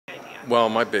Well,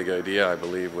 my big idea, I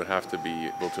believe, would have to be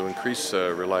able to increase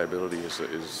reliability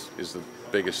is the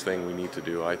biggest thing we need to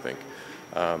do, I think,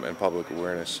 and public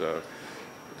awareness.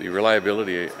 The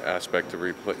reliability aspect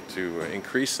to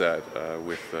increase that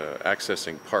with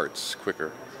accessing parts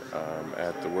quicker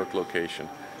at the work location.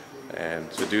 And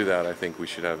to do that, I think we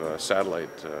should have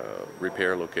satellite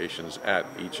repair locations at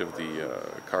each of the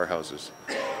car houses.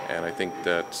 And I think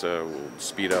that will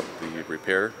speed up the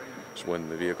repair when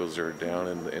the vehicles are down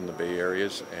in the Bay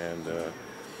areas, and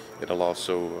it'll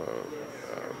also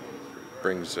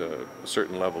brings a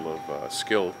certain level of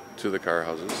skill to the car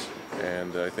houses.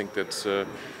 And I think that's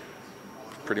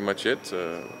pretty much it.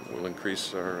 Will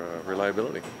increase our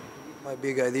reliability. My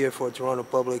big idea for Toronto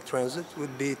Public Transit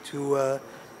would be to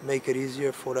make it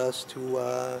easier for us to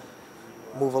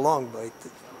move along by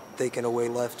taking away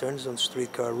left turns on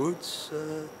streetcar routes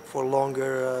for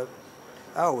longer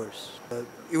hours.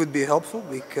 It would be helpful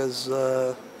because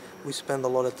we spend a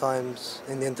lot of times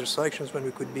in the intersections when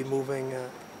we could be moving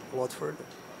a lot further.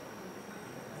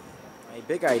 My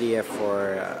big idea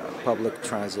for public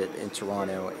transit in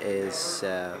Toronto is,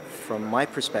 from my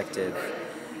perspective,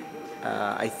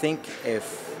 I think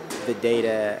if the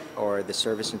data or the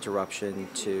service interruption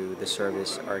to the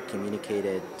service are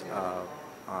communicated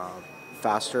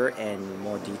faster and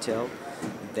more detailed,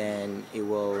 then it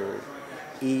will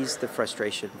ease the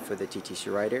frustration for the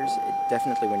TTC riders. It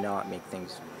definitely will not make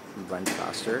things run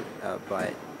faster,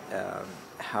 but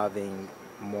having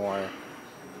more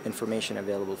information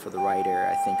available for the rider,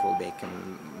 I think will make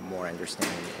him more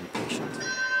understanding and patient.